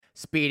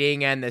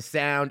speeding, and the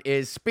sound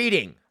is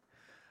speeding.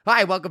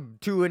 Hi, welcome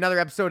to another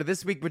episode of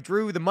This Week with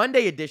Drew, the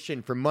Monday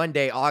edition for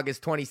Monday,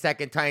 August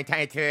 22nd,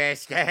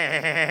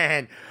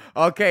 2022.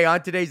 Okay,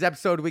 on today's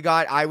episode, we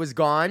got I Was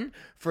Gone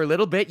for a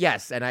little bit,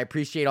 yes, and I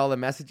appreciate all the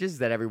messages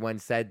that everyone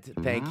said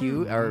thank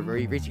you, or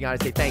reaching out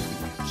and say thank you.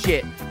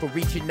 Shit, for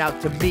reaching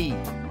out to me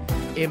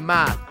in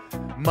my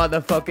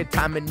motherfucking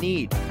time of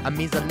need. It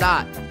means a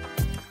lot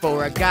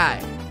for a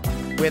guy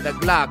with a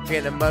Glock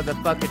and a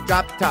motherfucking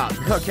drop top.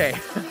 Okay,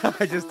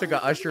 I just took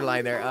a Usher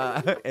line there.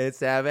 It's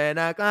 7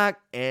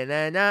 o'clock and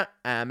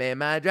I'm in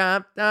my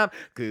drop top,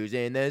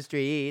 cruising the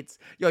streets.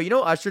 Yo, you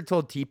know Usher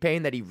told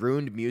T-Pain that he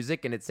ruined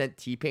music and it sent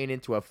T-Pain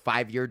into a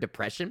 5-year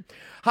depression?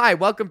 Hi,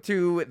 welcome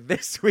to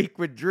This Week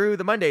with Drew,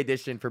 the Monday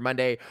edition for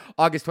Monday,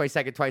 August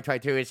 22nd,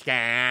 2022.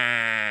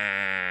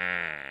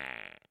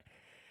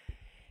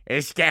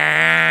 It's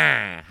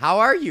How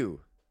are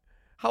you?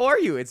 How are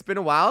you? It's been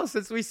a while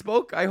since we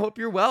spoke. I hope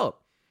you're well.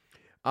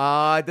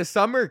 The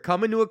summer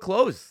coming to a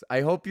close.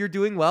 I hope you're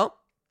doing well.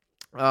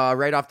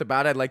 Right off the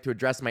bat, I'd like to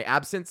address my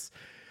absence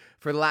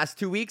for the last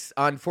 2 weeks.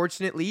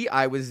 Unfortunately,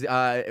 I was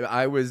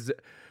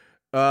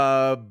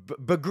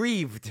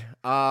begrieved.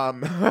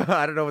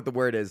 I don't know what the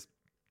word is.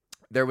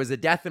 There was a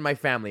death in my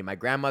family. My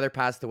grandmother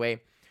passed away.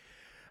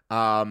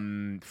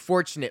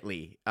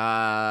 Fortunately,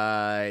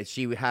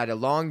 she had a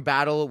long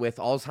battle with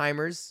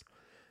Alzheimer's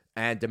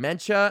and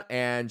dementia,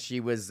 and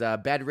she was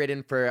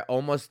bedridden for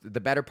almost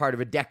the better part of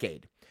a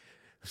decade.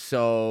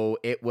 So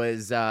it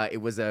was a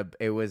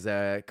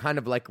kind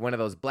of like one of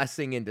those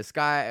blessing in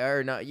disguise,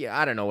 or not. Yeah,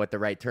 I don't know what the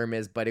right term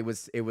is, but it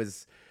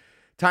was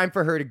time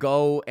for her to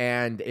go,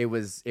 and it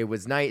was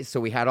nice. So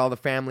we had all the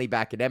family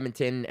back in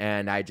Edmonton,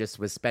 and I just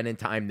was spending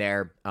time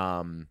there,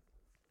 hanging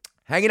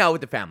out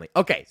with the family.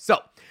 Okay, so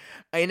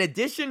in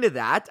addition to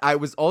that, I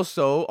was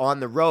also on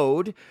the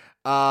road.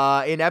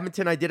 In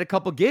Edmonton, I did a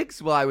couple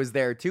gigs while I was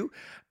there too.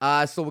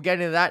 So we'll get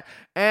into that.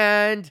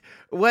 And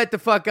what the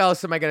fuck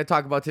else am I going to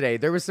talk about today?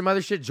 There was some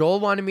other shit. Joel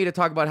wanted me to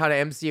talk about how to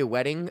MC a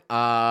wedding.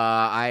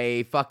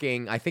 I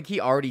think he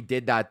already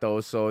did that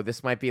though. So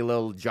this might be a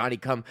little Johnny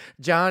come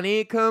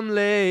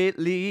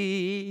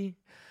lately.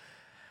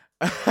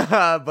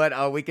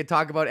 But we could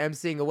talk about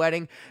emceeing a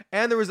wedding.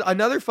 And there was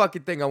another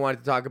fucking thing I wanted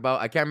to talk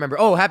about. I can't remember.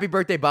 Oh, happy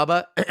birthday,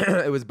 Bubba.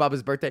 It was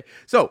Bubba's birthday.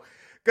 So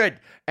good.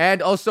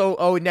 And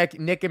also,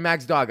 Nick and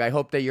Mac's dog. I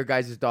hope that your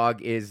guys'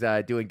 dog is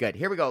doing good.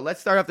 Here we go. Let's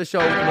start off the show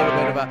with a little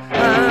bit of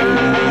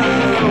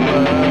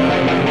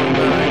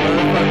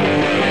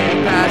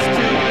past 2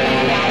 weeks.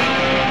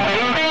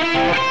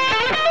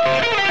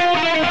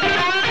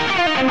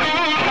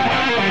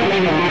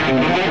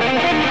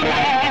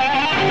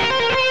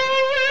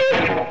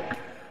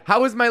 How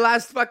was my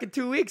last fucking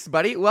 2 weeks,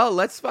 buddy? Well,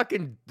 let's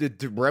fucking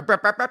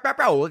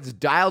let's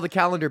dial the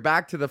calendar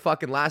back to the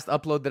fucking last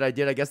upload that I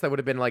did. I guess that would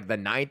have been like the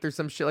 9th or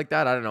some shit like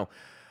that. I don't know.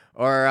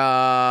 Or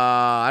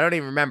I don't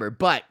even remember.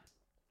 But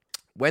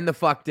when the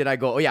fuck did I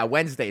go? Oh, yeah,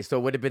 Wednesday. So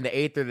it would have been the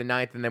 8th or the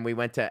 9th. And then we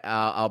went to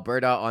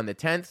Alberta on the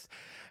 10th.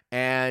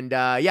 And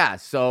yeah,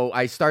 so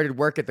I started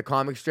work at the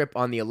comic strip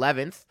on the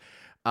 11th.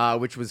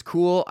 Which was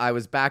cool. I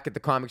was back at the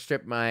comic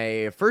strip,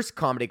 my first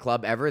comedy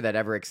club ever that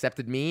ever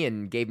accepted me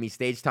and gave me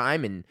stage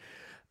time,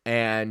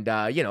 and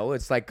you know,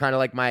 it's like kind of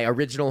like my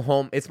original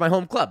home. It's my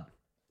home club,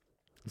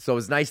 so it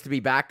was nice to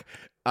be back.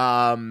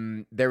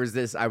 There was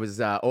this. I was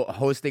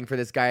hosting for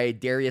this guy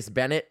Darius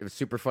Bennett, a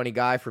super funny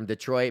guy from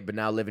Detroit, but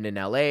now living in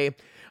LA.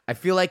 I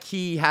feel like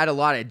he had a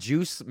lot of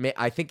juice.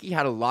 I think he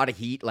had a lot of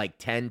heat like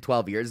 10,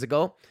 12 years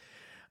ago.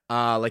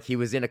 Like he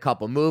was in a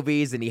couple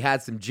movies and he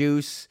had some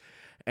juice.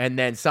 And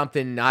then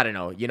something, I don't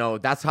know, you know,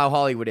 that's how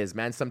Hollywood is,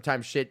 man.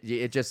 Sometimes shit,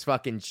 it just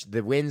fucking,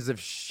 the winds of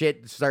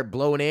shit start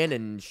blowing in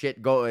and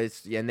shit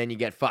goes, and then you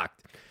get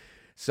fucked.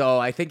 So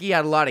I think he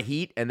had a lot of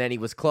heat, and then he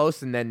was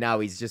close, and then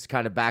now he's just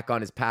kind of back on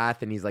his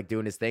path, and he's like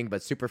doing his thing,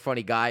 but super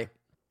funny guy.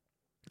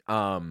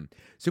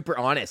 Super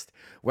honest.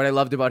 What I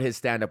loved about his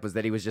stand-up was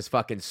that he was just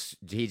fucking,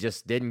 he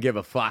just didn't give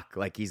a fuck.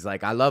 Like, he's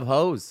like, I love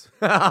hoes.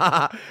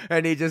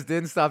 And he just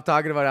didn't stop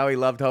talking about how he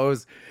loved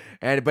hoes.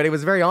 But he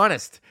was very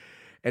honest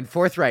and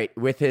forthright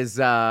with his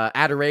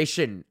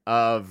adoration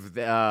of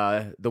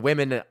the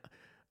women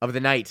of the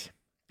night.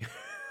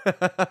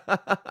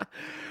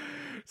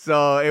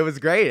 So it was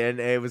great, and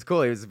it was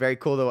cool. It was very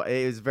cool.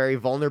 It was very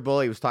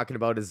vulnerable. He was talking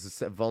about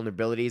his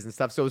vulnerabilities and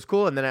stuff, so it was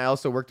cool. And then I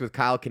also worked with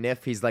Kyle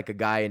Kniff. He's like a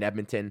guy in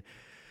Edmonton.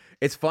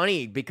 It's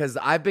funny because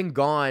I've been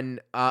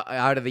gone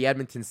out of the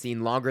Edmonton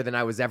scene longer than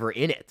I was ever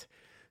in it.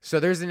 So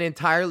there's an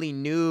entirely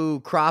new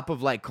crop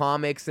of like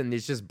comics, and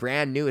it's just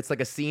brand new. It's like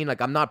a scene.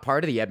 Like, I'm not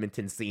part of the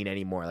Edmonton scene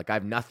anymore. Like, I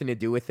have nothing to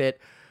do with it.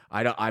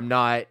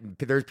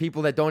 There's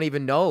people that don't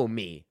even know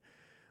me.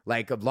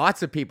 Like,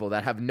 lots of people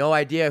that have no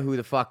idea who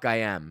the fuck I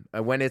am.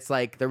 When it's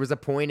like, there was a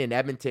point in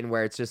Edmonton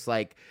where it's just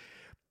like,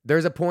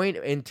 there's a point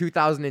in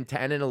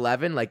 2010 and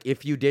 11, like,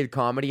 if you did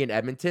comedy in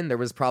Edmonton, there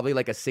was probably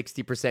like a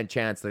 60%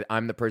 chance that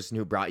I'm the person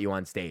who brought you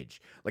on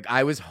stage. Like,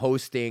 I was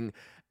hosting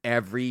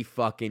every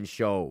fucking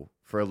show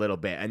for a little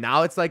bit. And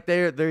now it's like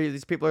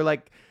these people are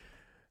like,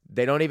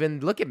 they don't even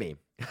look at me,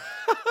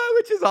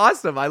 which is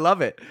awesome. I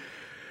love it.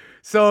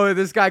 So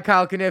this guy,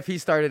 Kyle Kniff, he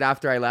started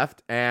after I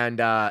left, and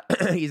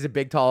he's a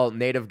big, tall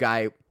native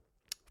guy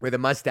with a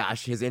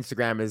mustache. His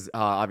Instagram is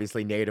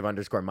obviously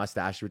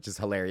native_mustache, which is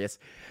hilarious.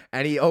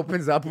 And he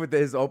opens up with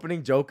his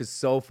opening joke is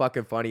so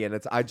fucking funny. And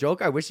it's a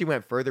joke I wish he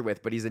went further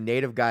with, but he's a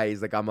native guy.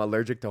 He's like, I'm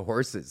allergic to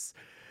horses,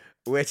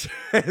 which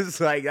is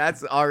like,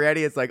 that's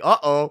already, it's like,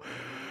 uh-oh.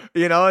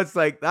 You know, it's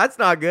like, that's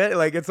not good.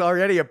 Like, it's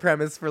already a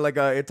premise for like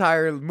an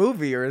entire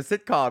movie or a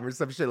sitcom or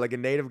some shit, like a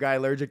native guy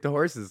allergic to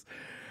horses.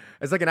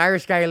 It's like an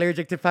Irish guy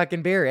allergic to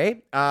fucking beer, eh?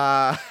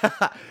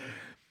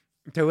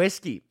 To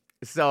whiskey.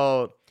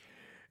 So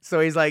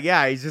he's like,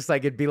 yeah, he's just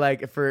like, it'd be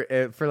like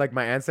for like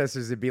my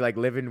ancestors, it'd be like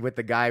living with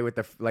the guy with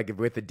the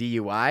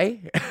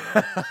DUI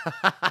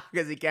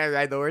because he can't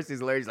ride the horse.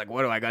 He's allergic. He's like,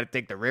 what do I got to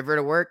take the river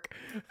to work?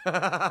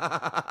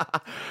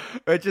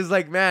 Which is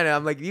like, man,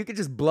 I'm like, you could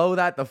just blow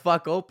that the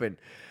fuck open.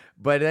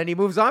 But then he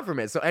moves on from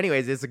it. So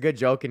anyways, it's a good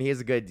joke, and he is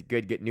a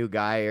good new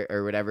guy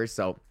or whatever.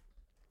 So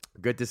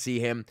good to see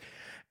him.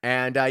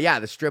 And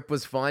yeah, the strip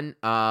was fun.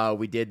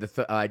 We did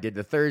I did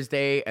the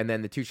Thursday, and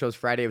then the 2 shows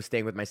Friday. I was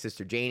staying with my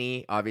sister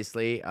Janie,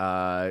 obviously.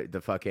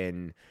 The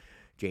fucking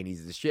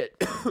Janie's the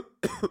shit.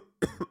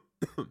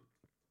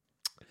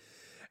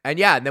 And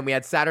yeah, and then we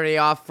had Saturday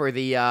off for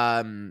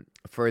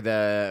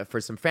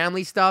some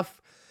family stuff.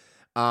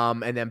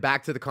 And then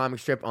back to the comic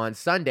strip on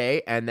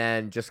Sunday, and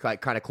then just like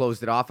kind of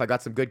closed it off. I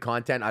got some good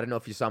content. I don't know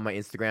if you saw my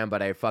Instagram,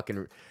 but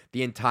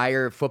the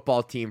entire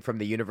football team from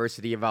the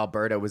University of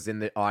Alberta was in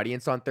the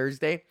audience on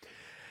Thursday.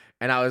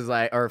 And I was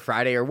like, or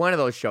Friday, or one of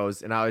those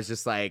shows. And I was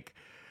just like,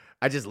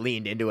 I just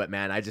leaned into it,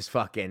 man. I just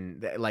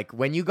fucking, like,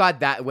 when you got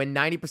that, when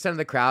 90% of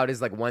the crowd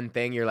is like one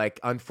thing, you're like,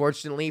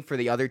 unfortunately for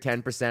the other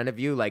 10% of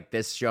you, like,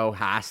 this show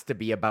has to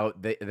be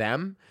about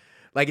them.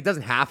 Like, it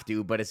doesn't have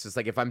to, but it's just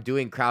like, if I'm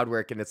doing crowd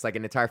work and it's like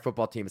an entire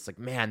football team, it's like,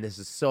 man, this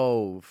is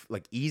so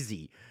like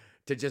easy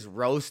to just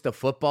roast a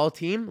football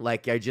team.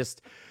 Like, I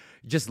just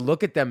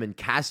look at them and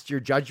cast your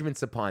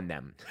judgments upon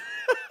them.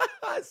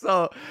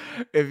 So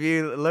if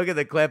you look at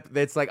the clip,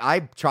 it's like,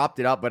 I chopped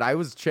it up, but I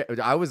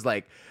was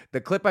like,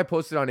 the clip I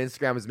posted on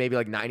Instagram was maybe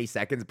like 90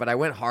 seconds, but I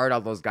went hard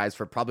on those guys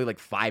for probably like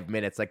 5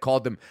 minutes. I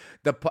called them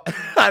the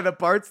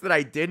parts that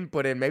I didn't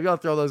put in. Maybe I'll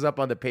throw those up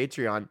on the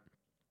Patreon.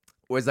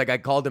 Was like, I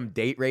called them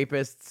date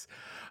rapists.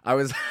 I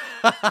was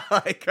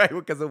like,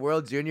 because the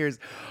World Juniors,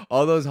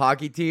 all those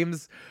hockey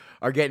teams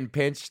are getting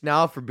pinched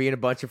now for being a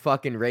bunch of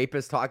fucking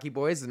rapist hockey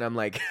boys. And I'm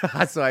like,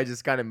 so I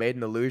just kind of made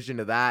an allusion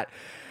to that.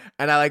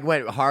 And I like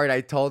went hard.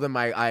 I told them,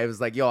 I was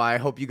like, yo, I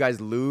hope you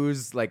guys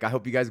lose. Like, I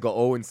hope you guys go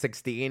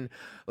 0-16.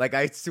 Like,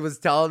 I was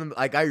telling them,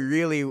 like, I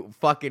really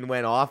fucking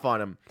went off on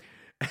them.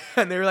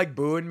 And they were like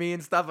booing me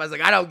and stuff. I was like,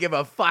 I don't give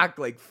a fuck.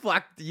 Like,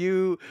 fuck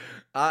you.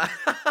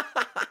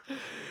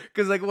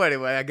 Because, like, what,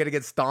 am I gonna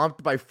get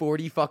stomped by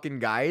 40 fucking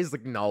guys?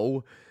 Like,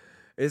 no.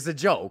 It's a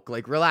joke.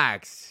 Like,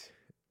 relax.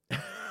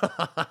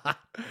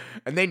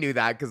 And they knew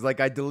that because, like,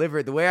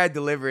 the way I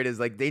deliver it is,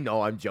 like, they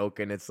know I'm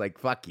joking. It's like,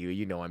 fuck you.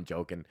 You know I'm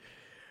joking.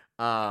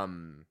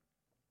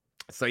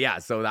 So, yeah.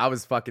 So, that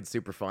was fucking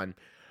super fun.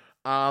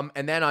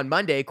 And then on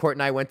Monday, Court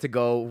and I went to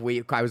go.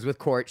 I was with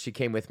Court. She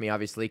came with me,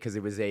 obviously, because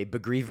it was a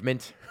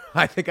bereavement.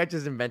 I think I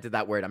just invented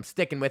that word. I'm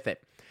sticking with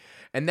it.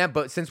 And then,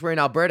 but since we're in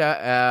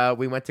Alberta,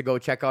 we went to go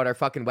check out our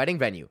fucking wedding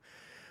venue,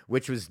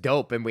 which was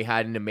dope. And we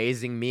had an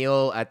amazing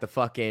meal at the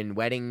fucking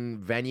wedding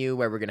venue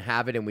where we're going to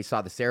have it. And we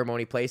saw the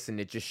ceremony place,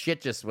 and shit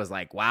just was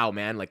like, wow,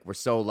 man, like, we're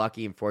so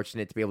lucky and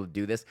fortunate to be able to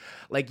do this.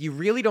 Like, you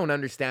really don't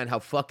understand how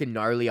fucking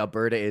gnarly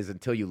Alberta is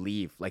until you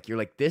leave. Like, you're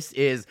like, this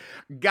is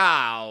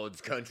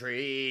God's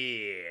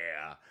country.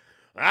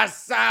 I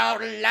saw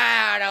the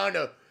light on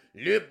the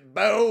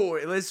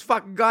Lipbo. It's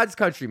fucking God's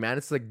country, man.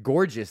 It's like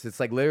gorgeous. It's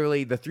like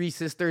literally the Three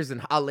Sisters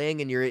and Ha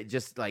Ling, and you're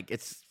just like,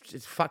 it's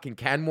fucking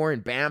Canmore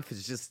and Banff.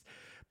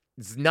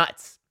 It's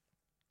nuts.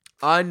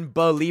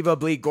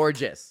 Unbelievably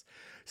gorgeous.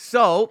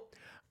 So,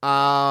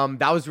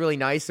 that was really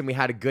nice, and we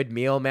had a good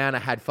meal, man. I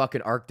had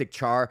fucking Arctic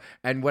char,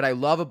 and what I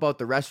love about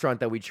the restaurant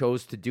that we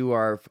chose to do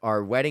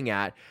our wedding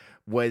at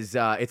was,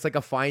 it's like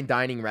a fine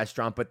dining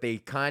restaurant, but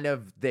they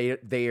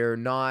are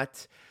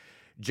not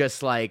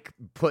just like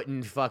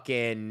putting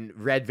fucking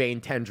red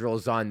vein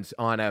tendrils on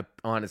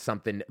a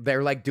something.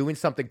 They're like doing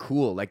something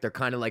cool. Like, they're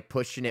kind of like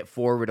pushing it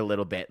forward a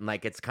little bit. And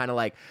like, it's kind of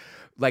like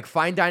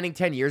fine dining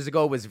 10 years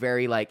ago was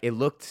very like, it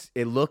looked,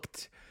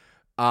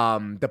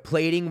 the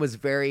plating was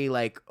very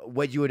like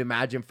what you would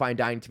imagine fine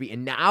dining to be.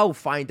 And now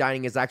fine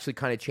dining is actually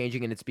kind of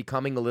changing, and it's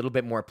becoming a little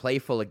bit more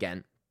playful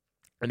again.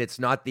 And it's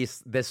not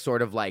this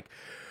sort of like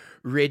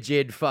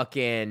rigid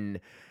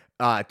fucking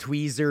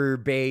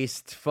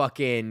tweezer-based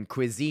fucking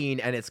cuisine,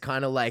 and it's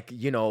kind of like,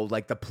 you know,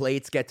 like the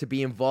plates get to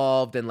be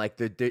involved and like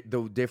the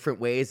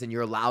different ways, and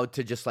you're allowed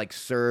to just like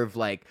serve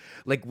like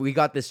we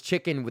got this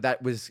chicken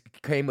that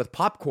came with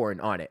popcorn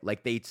on it.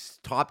 Like, they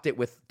topped it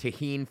with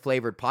tahini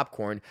flavored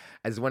popcorn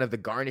as one of the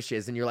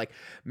garnishes, and you're like,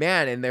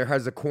 man, and there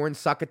has a corn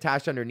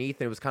succotash underneath,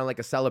 and it was kind of like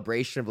a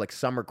celebration of like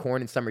summer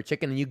corn and summer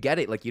chicken, and you get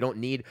it. Like, you don't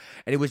need,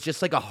 and it was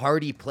just like a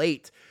hearty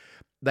plate.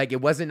 Like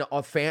it wasn't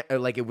a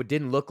like it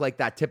didn't look like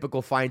that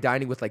typical fine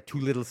dining with like 2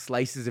 little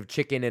slices of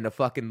chicken and a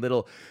fucking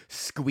little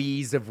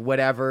squeeze of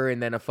whatever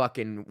and then a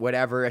fucking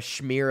whatever, a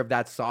smear of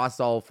that sauce,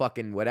 all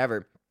fucking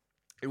whatever.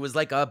 It was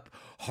like a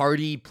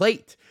hearty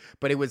plate,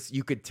 but it was,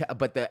 you could tell,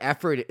 but the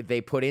effort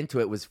they put into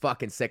it was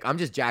fucking sick. I'm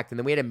just jacked. And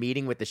then we had a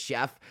meeting with the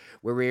chef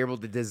where we were able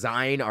to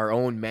design our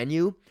own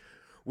menu,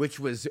 which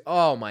was,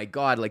 oh my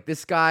God, like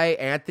this guy,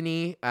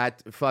 Anthony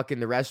at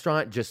fucking the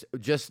restaurant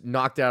just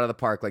knocked it out of the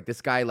park. Like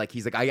this guy, like,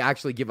 he's like, I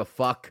actually give a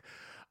fuck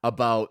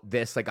about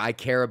this. Like, I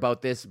care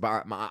about this,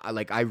 but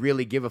like, I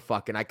really give a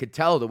fuck. And I could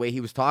tell the way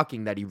he was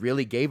talking that he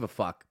really gave a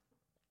fuck.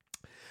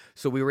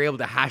 So we were able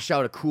to hash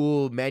out a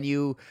cool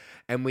menu,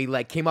 and we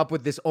like came up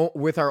with this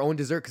with our own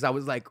dessert. Cause I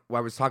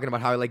was talking about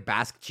how I like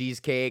Basque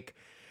cheesecake,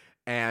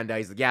 and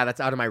he's like, yeah,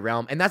 that's out of my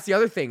realm. And that's the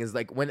other thing is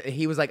like when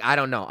he was like, I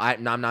don't know,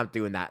 I'm not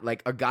doing that.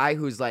 Like a guy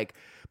who's like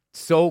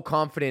so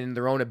confident in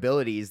their own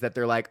abilities that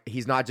they're like,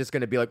 he's not just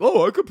going to be like,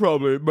 oh, I could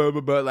probably, blah,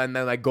 blah, blah, and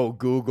then like go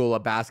Google a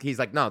Basque. He's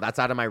like, no, that's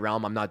out of my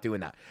realm. I'm not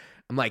doing that.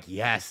 I'm like,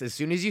 yes. As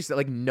soon as you said,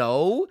 like,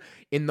 no,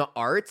 in the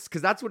arts,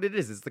 because that's what it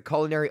is. It's the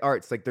culinary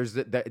arts. Like, there's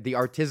the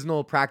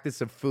artisanal practice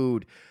of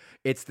food.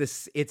 It's the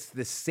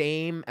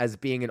same as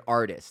being an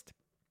artist.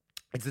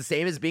 It's the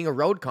same as being a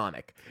road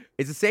comic.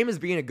 It's the same as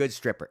being a good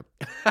stripper.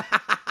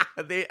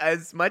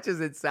 As much as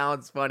it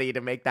sounds funny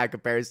to make that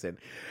comparison,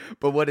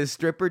 but what a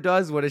stripper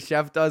does, what a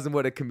chef does, and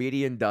what a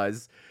comedian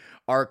does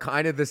are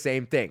kind of the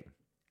same thing.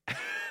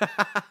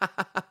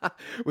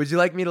 Would you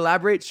like me to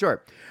elaborate?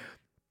 Sure.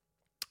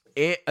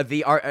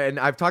 The art, and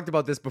I've talked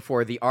about this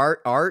before, the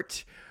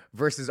art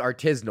versus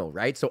artisanal,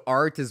 right? So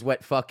art is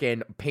what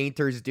fucking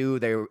painters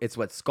do. It's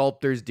what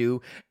sculptors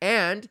do.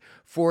 And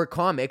for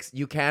comics,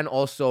 you can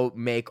also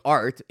make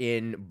art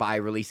by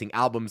releasing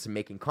albums and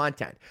making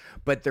content.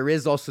 But there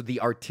is also the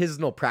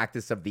artisanal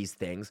practice of these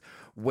things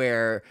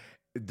where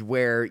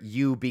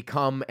you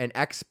become an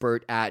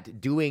expert at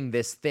doing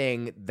this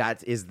thing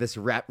that is this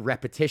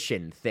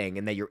repetition thing,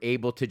 and that you're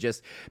able to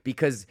just,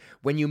 because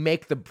when you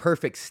make the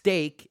perfect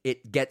steak,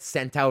 it gets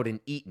sent out and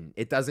eaten.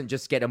 It doesn't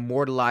just get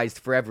immortalized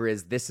forever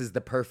as this is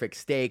the perfect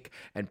steak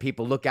and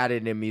people look at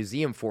it in a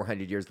museum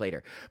 400 years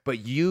later. But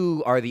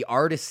you are the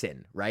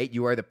artisan, right?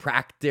 You are the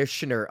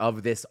practitioner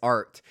of this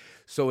art.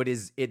 So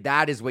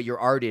that is what your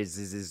art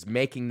is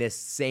making this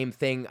same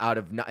thing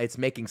it's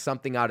making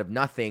something out of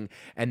nothing,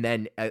 and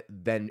then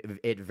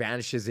it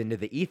vanishes into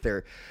the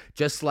ether,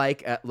 just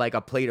like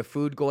a plate of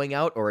food going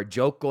out, or a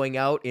joke going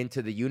out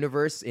into the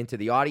universe, into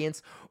the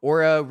audience,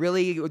 or a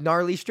really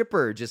gnarly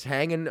stripper just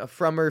hanging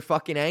from her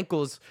fucking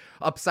ankles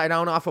upside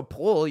down off a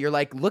pole. You're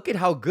like, look at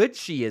how good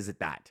she is at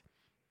that.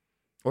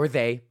 Or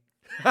they.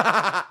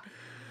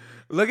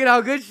 Look at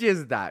how good she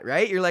is at that,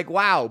 right? You're like,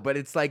 wow, but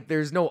it's like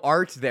there's no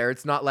art there.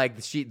 It's not like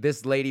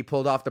this lady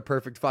pulled off the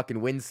perfect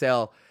fucking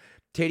windsail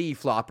titty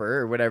flopper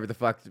or whatever the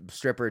fuck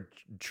stripper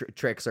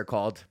tricks are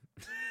called.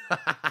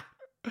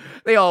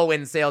 They all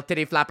windsail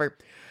titty flapper.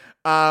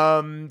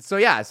 So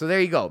yeah, so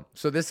there you go.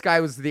 So this guy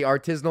was the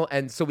artisanal,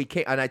 and so we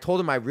came, and I told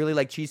him I really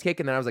like cheesecake,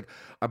 and then I was like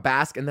a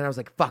Basque, and then I was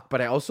like, fuck,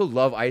 but I also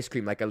love ice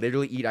cream. Like I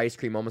literally eat ice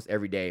cream almost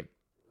every day.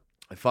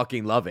 I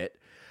fucking love it.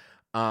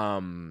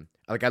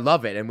 Like I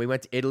love it. And we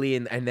went to Italy,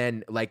 and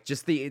then like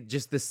just the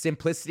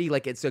simplicity,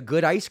 like it's a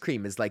good ice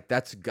cream is like,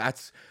 that's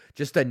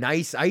just a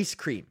nice ice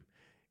cream.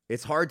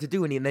 It's hard to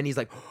do. And then he's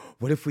like,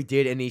 what if we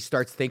did? And he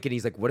starts thinking,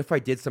 he's like, what if I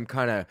did some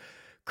kind of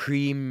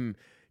cream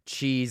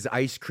cheese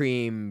ice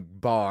cream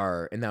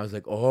bar? And I was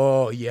like,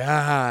 oh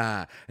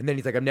yeah. And then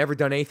he's like, I've never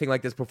done anything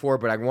like this before,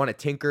 but I want to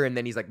tinker. And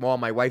then he's like, well,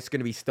 my wife's going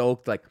to be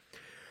stoked. Like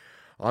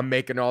I'm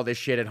making all this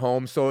shit at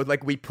home. So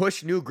like we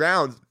push new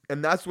grounds,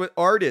 and that's what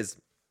art is.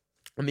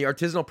 And the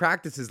artisanal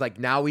practice is like,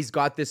 now he's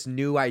got this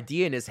new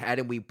idea in his head,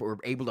 and we were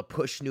able to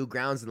push new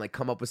grounds and like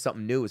come up with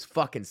something new. It was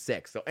fucking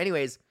sick. So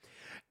anyways,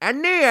 we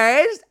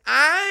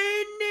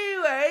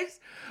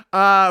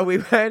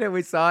went and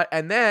we saw it.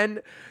 And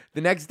then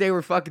the next day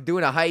we're fucking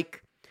doing a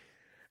hike.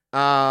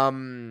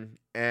 And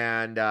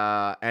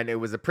it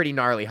was a pretty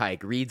gnarly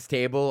hike. Reed's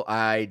Table,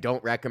 I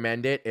don't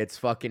recommend it. It's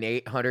fucking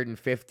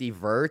 850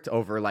 vert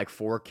over like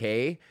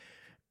 4K.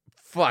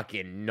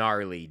 Fucking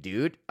gnarly,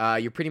 dude.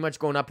 You're pretty much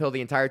going uphill the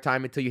entire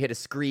time until you hit a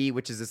scree,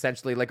 which is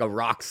essentially like a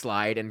rock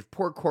slide. And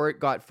poor Court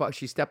got fucked.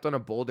 She stepped on a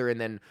boulder,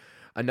 and then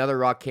another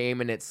rock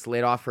came and it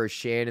slid off her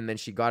shin, and then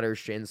she got her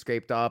shin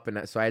scraped up.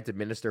 And so I had to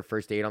administer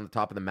first aid on the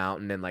top of the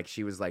mountain, and like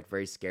she was like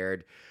very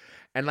scared.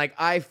 And like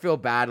I feel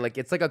bad. Like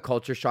it's like a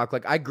culture shock.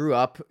 Like I grew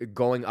up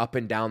going up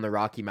and down the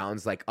Rocky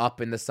Mountains, like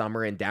up in the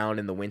summer and down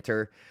in the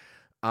winter.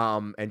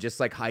 And just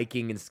like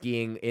hiking and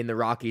skiing in the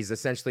Rockies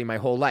essentially my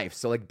whole life.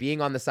 So like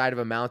being on the side of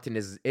a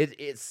mountain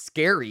it's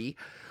scary,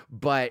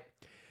 but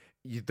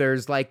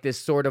there's like this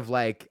sort of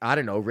like, I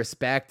don't know,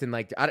 respect, and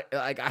like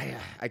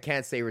I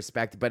can't say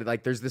respect, but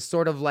like there's this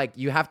sort of like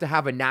you have to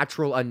have a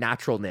natural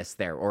unnaturalness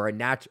there, or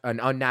an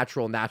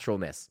unnatural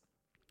naturalness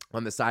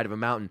on the side of a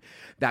mountain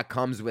that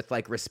comes with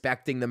like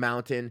respecting the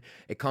mountain.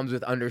 It comes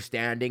with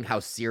understanding how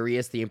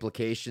serious the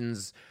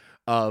implications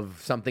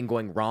of something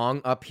going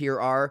wrong up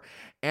here are.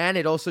 And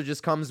it also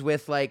just comes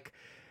with like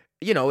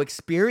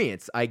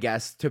experience, I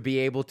guess, to be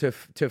able to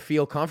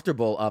feel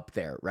comfortable up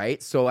there,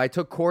 right? So I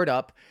took Cord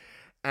up,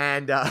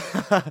 and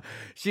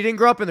she didn't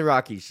grow up in the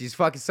Rockies. She's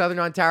fucking Southern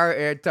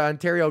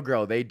Ontario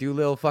girl. They do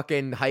little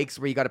fucking hikes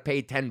where you got to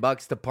pay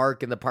 $10 to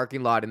park in the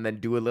parking lot and then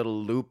do a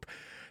little loop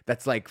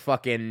that's like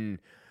fucking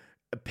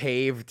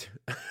paved.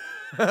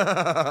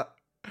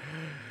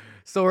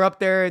 So we're up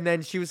there, and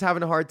then she was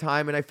having a hard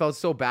time, and I felt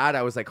so bad.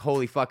 I was like,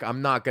 holy fuck,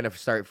 I'm not going to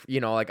start,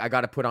 like I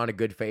got to put on a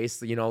good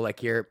face, like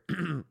here.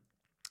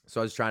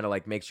 So I was trying to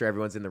like make sure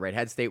everyone's in the right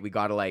head state. We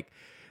got to like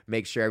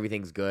make sure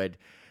everything's good.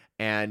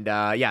 And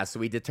so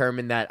we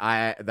determined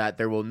that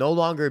there will no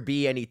longer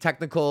be any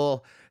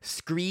technical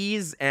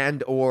screes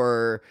and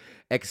or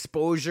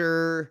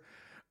exposure.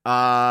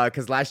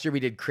 Because last year we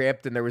did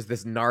crypt, and there was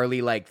this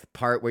gnarly like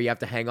part where you have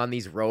to hang on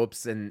these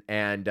ropes and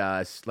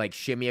like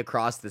shimmy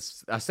across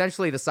this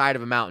essentially the side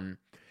of a mountain.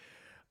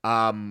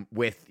 And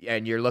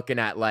you're looking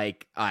at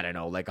like, I don't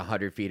know, like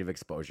 100 feet of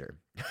exposure.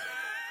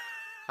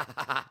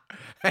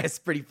 It's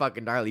pretty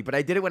fucking gnarly, but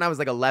I did it when I was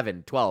like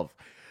 11, 12.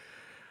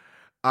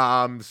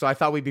 So I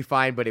thought we'd be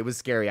fine, but it was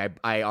scary.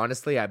 I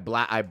honestly, I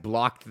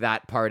blocked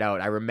that part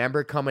out. I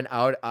remember coming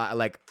out,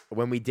 like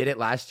when we did it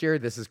last year,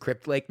 this is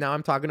Crypt Lake now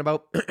I'm talking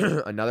about,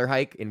 another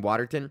hike in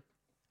Waterton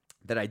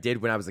that I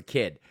did when I was a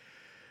kid.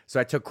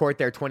 So I took Court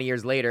there 20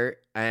 years later,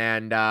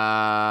 and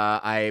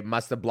I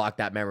must have blocked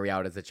that memory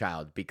out as a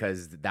child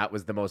because that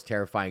was the most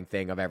terrifying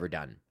thing I've ever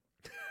done.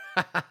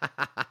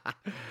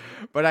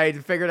 But I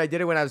figured I did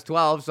it when I was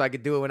 12, so I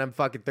could do it when I'm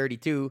fucking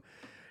 32.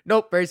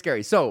 Nope, very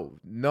scary. So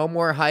no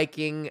more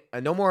hiking.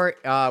 No more.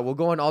 We'll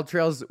go on all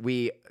trails.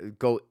 We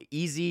go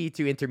easy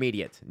to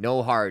intermediate.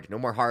 No hard. No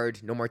more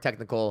hard. No more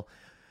technical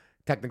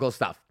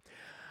stuff.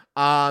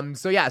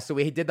 So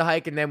we did the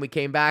hike, and then we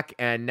came back,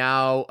 and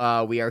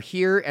now we are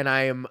here. And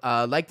I am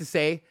like to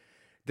say,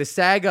 the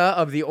saga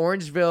of the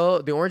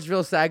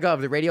Orangeville saga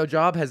of the radio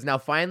job has now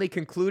finally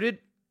concluded.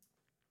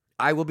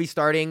 I will be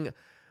starting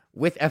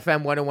with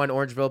FM 101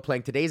 Orangeville,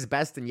 playing today's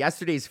best and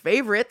yesterday's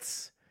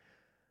favorites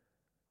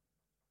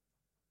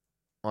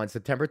on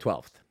September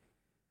 12th.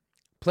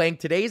 Playing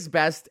today's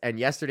best and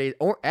yesterday's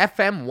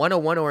FM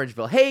 101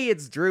 Orangeville. Hey,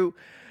 it's Drew.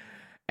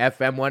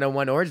 FM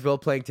 101 Orangeville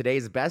playing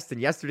today's best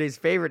and yesterday's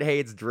favorite. Hey,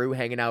 it's Drew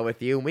hanging out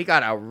with you. And we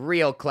got a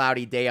real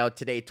cloudy day out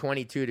today.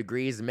 22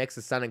 degrees, a mix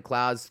of sun and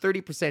clouds.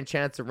 30%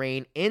 chance of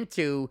rain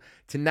into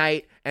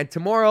tonight. And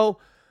tomorrow,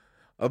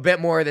 a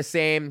bit more of the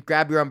same.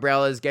 Grab your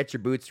umbrellas, get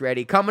your boots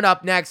ready. Coming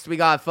up next, we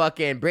got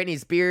fucking Britney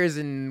Spears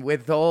and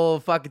with the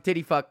whole fucking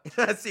titty fuck.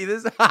 See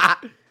this?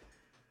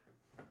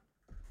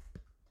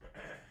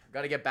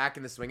 Got to get back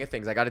in the swing of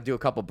things. I got to do a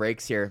couple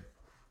breaks here.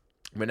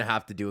 I'm going to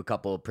have to do a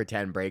couple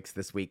pretend breaks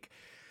this week.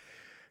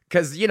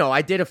 Because,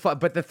 I did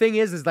but the thing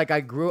is like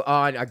I grew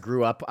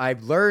up.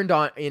 I've learned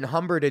in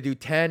Humber to do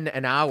 10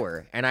 an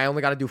hour, and I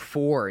only got to do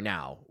 4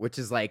 now, which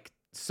is like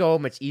so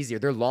much easier.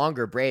 They're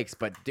longer breaks,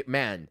 but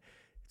man,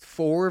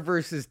 4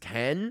 versus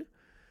 10,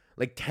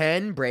 like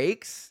 10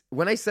 breaks.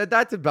 When I said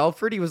that to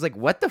Belford, he was like,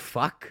 what the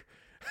fuck?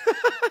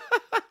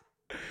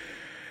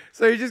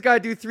 So you just got to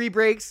do 3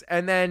 breaks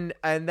and then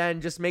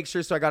just make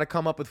sure. So I got to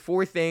come up with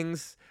 4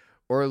 things,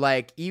 or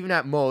like even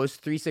at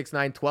most 3, 6,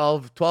 9,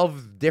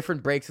 12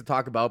 different breaks to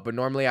talk about. But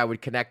normally I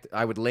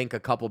would link a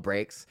couple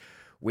breaks.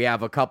 We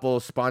have a couple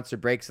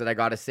sponsored breaks that I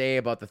got to say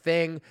about the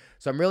thing.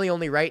 So I'm really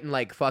only writing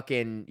like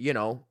fucking,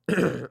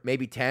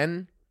 maybe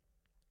 10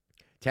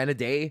 a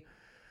day.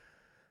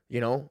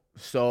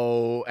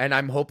 So, and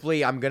I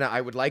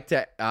would like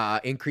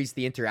to increase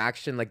the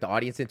interaction, like the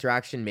audience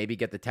interaction, maybe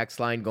get the text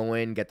line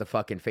going, get the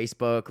fucking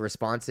Facebook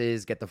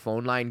responses, get the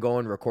phone line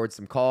going, record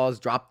some calls,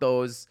 drop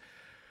those.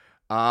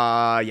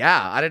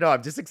 I don't know.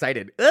 I'm just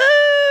excited.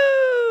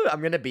 Ooh, I'm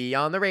going to be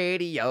on the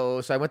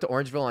radio. So I went to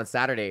Orangeville on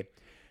Saturday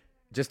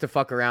just to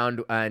fuck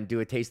around and do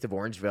a taste of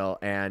Orangeville.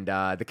 And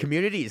the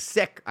community is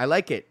sick. I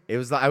like it.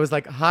 I was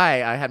like,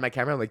 hi. I had my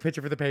camera. I'm like,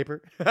 picture for the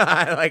paper.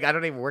 I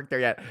don't even work there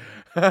yet.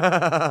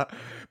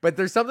 But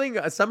there's something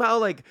somehow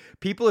like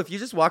people, if you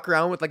just walk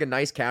around with like a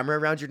nice camera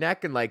around your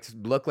neck and like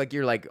look like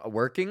you're like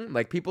working,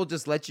 like people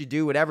just let you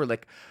do whatever.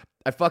 Like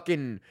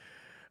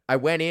I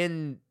went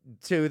in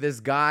to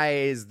this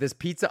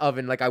pizza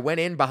oven. Like I went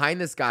in behind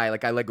this guy.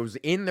 Like I was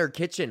in their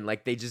kitchen.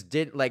 Like they just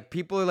didn't, like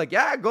people are like,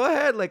 yeah, go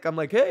ahead. Like I'm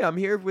like, hey, I'm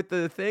here with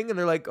the thing. And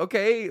they're like,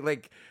 okay.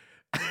 Like,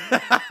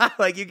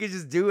 like you could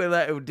just do it.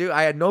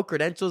 I had no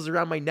credentials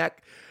around my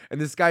neck. And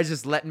this guy's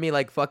just letting me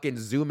like fucking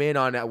zoom in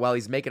on it while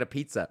he's making a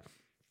pizza.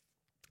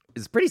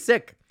 It's pretty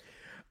sick.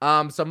 So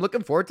I'm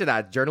looking forward to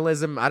that.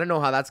 Journalism, I don't know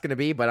how that's going to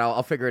be, but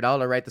I'll figure it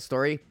out. I'll write the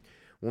story.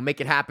 We'll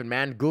make it happen,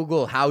 man.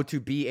 Google how to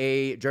be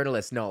a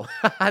journalist. No,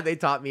 they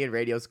taught me in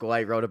radio school.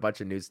 I wrote a bunch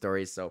of news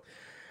stories. So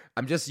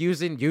I'm just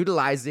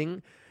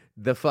utilizing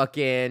the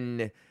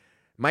fucking,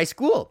 my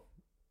school.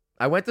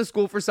 I went to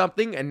school for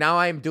something and now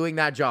I'm doing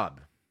that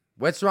job.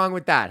 What's wrong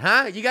with that,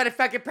 huh? You got a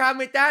fucking problem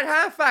with that,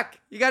 huh? Fuck.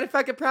 You got a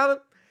fucking problem?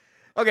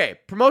 Okay,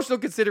 promotional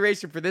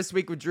consideration for This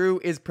Week with Drew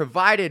is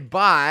provided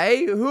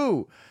by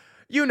who?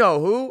 You know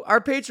who? Our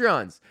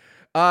Patreons.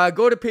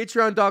 Go to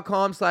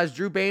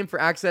patreon.com/DrewBain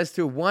for access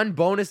to one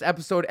bonus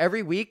episode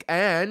every week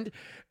and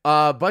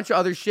a bunch of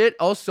other shit.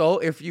 Also,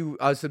 if you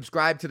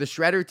subscribe to the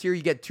Shredder tier,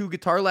 you get 2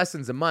 guitar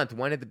lessons a month.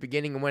 One at the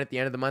beginning and one at the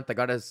end of the month. I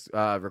got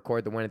to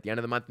record the one at the end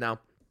of the month now.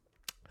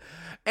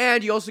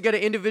 And you also get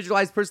an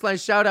individualized,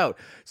 personalized shout out.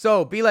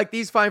 So be like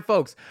these fine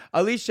folks: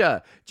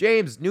 Alicia,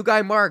 James, New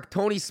Guy Mark,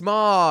 Tony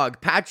Smog,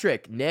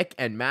 Patrick, Nick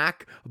and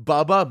Mac,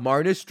 Bubba,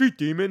 Marnus, Street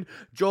Demon,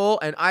 Joel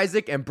and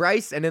Isaac and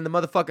Bryce, and in the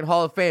motherfucking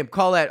Hall of Fame,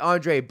 Colette,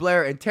 Andre,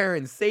 Blair, and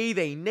Taryn. Say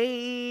they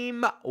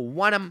name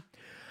one of them.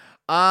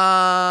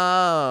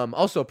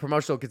 Also,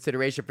 promotional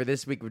consideration for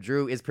This Week with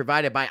Drew is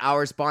provided by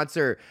our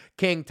sponsor,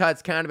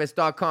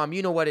 KingTutsCannabis.com.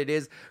 You know what it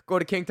is. Go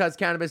to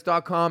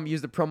KingTutsCannabis.com.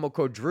 Use the promo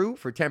code Drew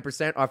for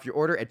 10% off your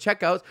order at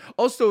checkout.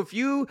 Also, if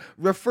you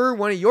refer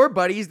one of your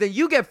buddies, then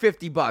you get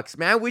 $50,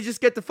 man. We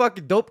just get the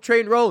fucking dope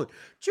train rolling.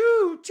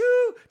 Choo,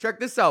 choo. Check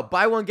this out.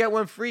 Buy one, get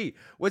one free.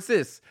 What's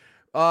this?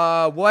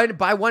 Buy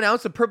 1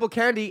 ounce of purple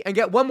candy and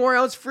get 1 more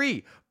ounce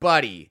free,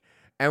 buddy.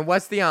 And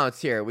what's the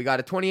ounce here? We got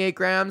a 28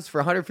 grams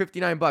for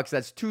 $159.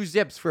 That's 2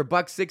 zips for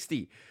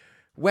 $160.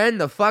 When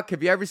the fuck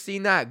have you ever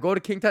seen that? Go to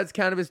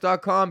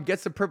KingTutsCannabis.com. Get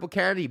some purple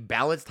candy,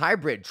 balanced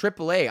hybrid,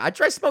 AAA. I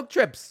try smoke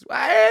trips.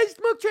 I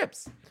smoke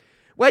trips.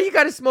 What you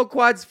got to smoke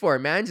quads for,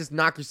 man? Just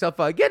knock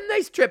yourself out. Get a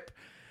nice trip.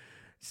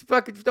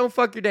 Don't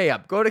fuck your day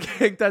up. Go to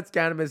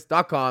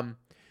KingTutsCannabis.com.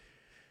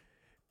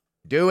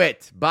 Do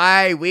it.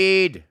 Buy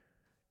weed.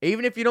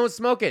 Even if you don't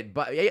smoke it.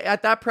 But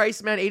at that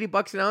price, man,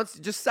 $80 an ounce,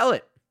 just sell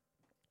it.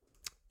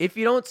 If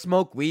you don't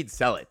smoke weed,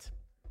 sell it.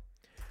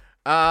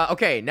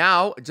 Okay,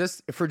 now,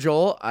 just for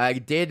Joel, I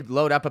did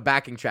load up a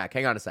backing track.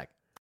 Hang on a sec.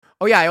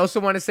 Oh, yeah, I also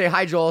want to say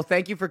hi, Joel.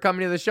 Thank you for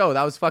coming to the show.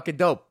 That was fucking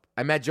dope.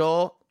 I met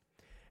Joel,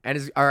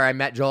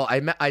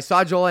 I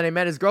saw Joel and I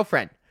met his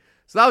girlfriend.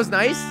 So that was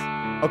nice.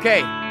 Okay,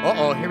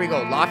 here we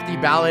go. Lofty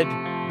ballad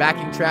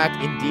backing track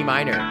in D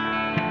minor.